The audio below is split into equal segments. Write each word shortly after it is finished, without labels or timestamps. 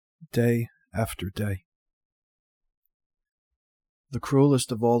day after day. The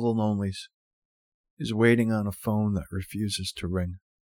cruelest of all the lonelies is waiting on a phone that refuses to ring.